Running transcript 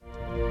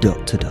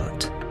Dot to Dot,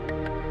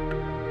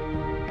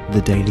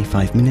 the daily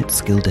 5-minute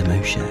skill demo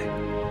show.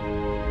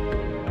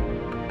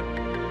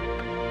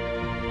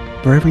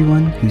 For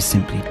everyone who's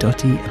simply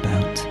dotty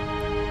about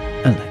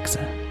Alexa.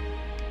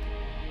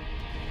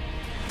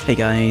 Hey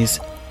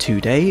guys,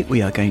 today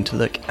we are going to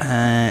look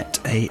at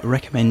a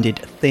recommended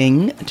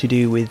thing to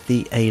do with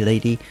the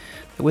A-lady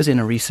that was in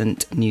a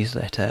recent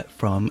newsletter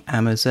from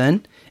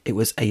Amazon. It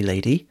was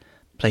A-lady,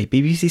 play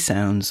BBC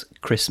Sounds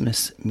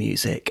Christmas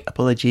music.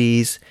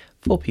 Apologies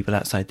for people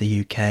outside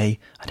the UK.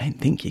 I don't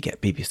think you get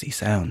BBC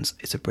Sounds.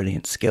 It's a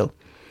brilliant skill.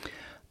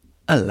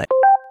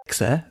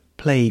 Alexa,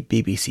 play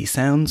BBC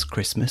Sounds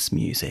Christmas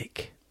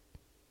music.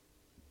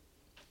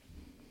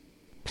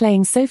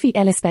 Playing Sophie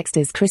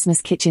Ellis-Bextor's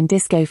Christmas Kitchen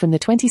Disco from the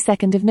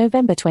 22nd of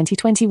November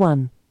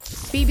 2021.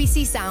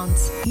 BBC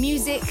Sounds,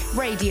 music,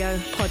 radio,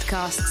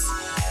 podcasts.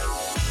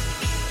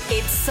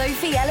 It's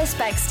Sophie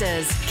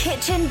Ellis-Bextor's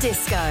Kitchen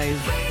Disco.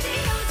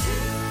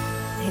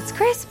 It's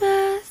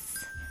Christmas.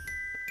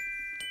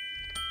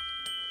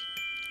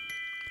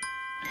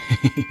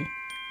 I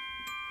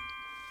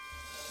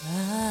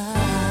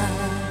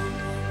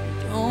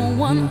don't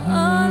want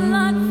a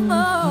lot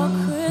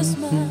for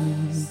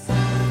Christmas.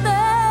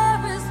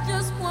 There is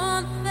just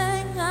one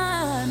thing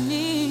I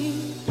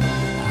need.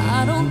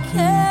 I don't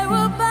care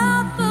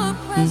about the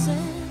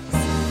presents.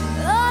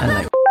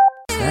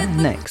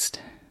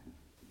 Next.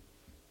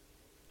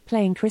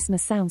 Playing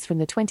Christmas sounds from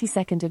the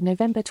 22nd of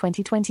November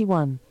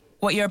 2021.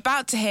 What you're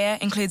about to hear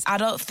includes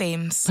adult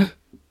themes.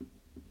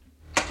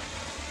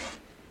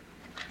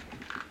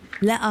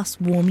 Let us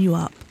warm you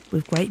up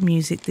with great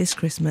music this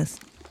Christmas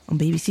on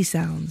BBC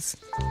Sounds.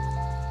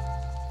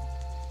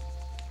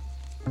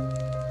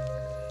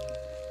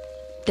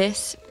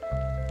 This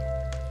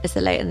is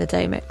the Late in the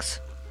Day mix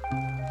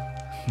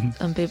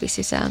on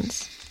BBC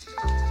Sounds.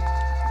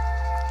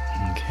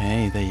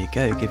 Okay, there you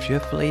go. Gives you a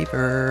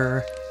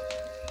flavour.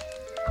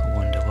 I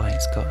wonder why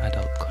it's got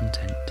adult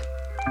content.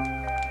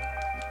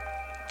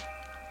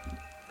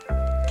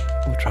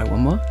 We'll try one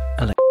more.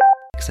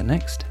 Alexa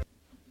next.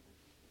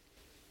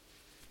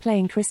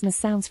 Playing Christmas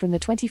sounds from the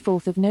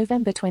 24th of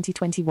November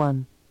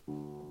 2021.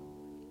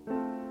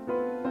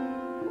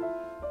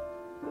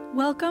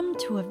 Welcome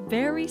to a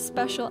very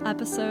special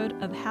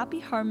episode of Happy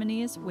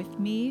Harmonies with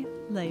me,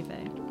 Leve.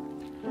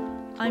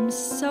 I'm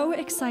so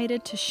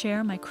excited to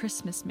share my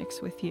Christmas mix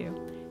with you.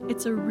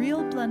 It's a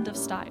real blend of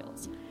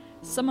styles.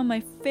 Some of my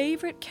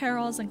favorite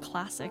carols and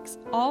classics,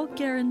 all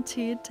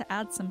guaranteed to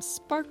add some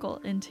sparkle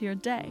into your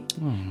day.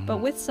 But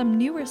with some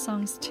newer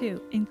songs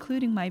too,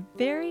 including my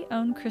very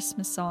own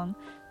Christmas song,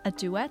 a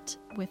duet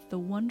with the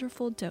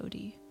wonderful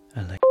Dodie.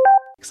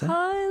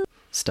 Alexa,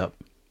 stop.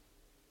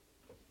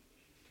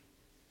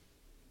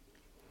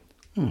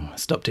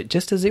 Stopped it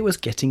just as it was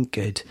getting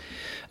good.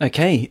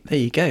 Okay, there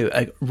you go.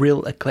 A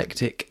real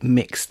eclectic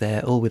mix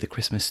there, all with a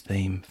Christmas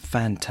theme.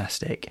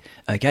 Fantastic.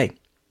 Okay,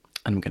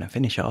 I'm going to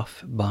finish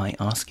off by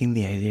asking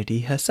the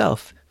A-lady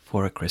herself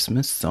for a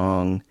Christmas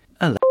song.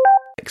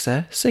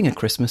 Alexa, sing a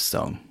Christmas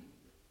song.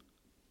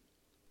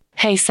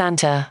 Hey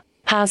Santa,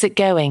 how's it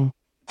going?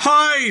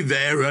 Hi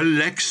there,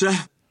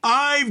 Alexa.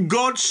 I've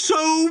got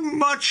so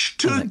much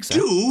to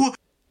do.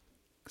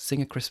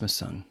 Sing a Christmas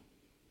song.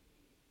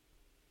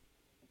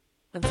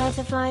 When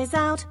Santa flies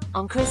out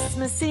on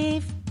Christmas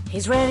Eve,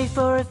 he's ready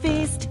for a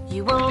feast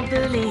you won't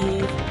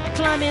believe.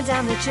 Climbing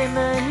down the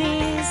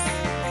chimneys,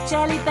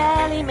 jelly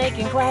belly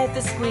making quite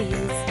the squeeze.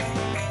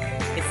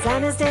 It's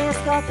Santa's Day of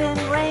scoffing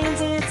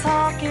reindeer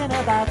talking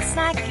about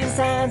snacking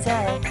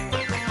Santa.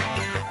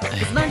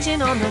 He's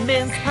munching on the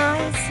mince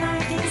pies,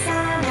 snacking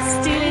Santa.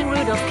 Stealing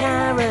Rudolph's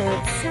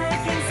carrots,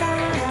 snacking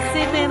Santa.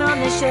 Sipping on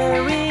the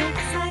sherry,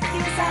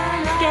 snacking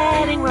Santa.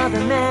 Getting rather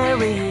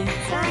merry,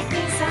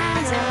 snacking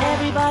Santa.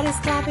 Everybody's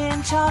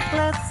clapping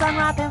chocolates,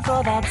 unwrapping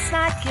for that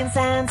snacking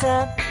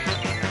Santa.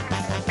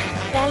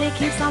 Belly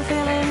keeps on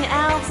filling,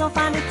 elves will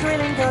find it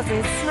thrilling, cause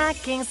it's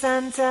snacking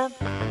Santa.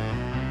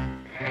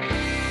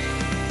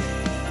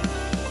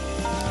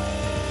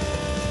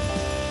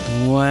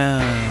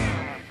 Wow.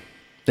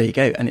 There you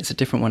go. And it's a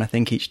different one, I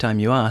think, each time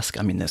you ask.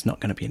 I mean, there's not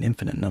going to be an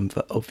infinite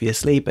number,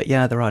 obviously. But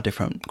yeah, there are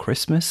different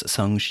Christmas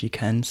songs you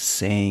can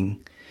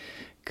sing.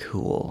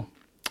 Cool.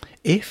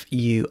 If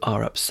you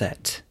are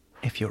upset,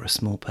 if you're a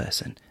small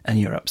person, and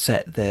you're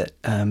upset that,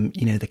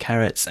 the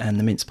carrots and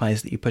the mince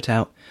pies that you put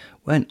out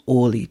weren't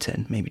all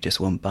eaten, maybe just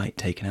one bite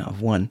taken out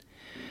of one,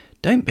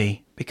 don't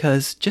be.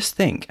 Because just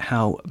think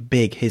how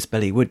big his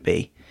belly would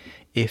be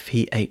if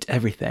he ate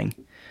everything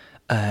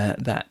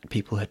that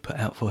people had put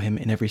out for him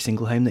in every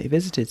single home that he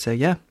visited. So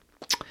yeah,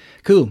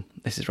 cool.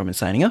 This is Robin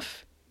signing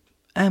off,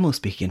 and we'll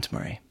speak again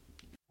tomorrow.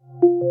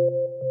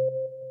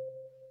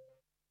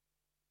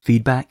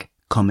 Feedback,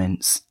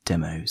 comments,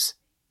 demos.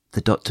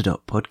 The Dot to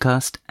Dot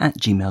podcast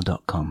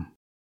 @gmail.com.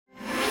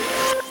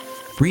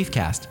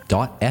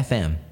 Briefcast.fm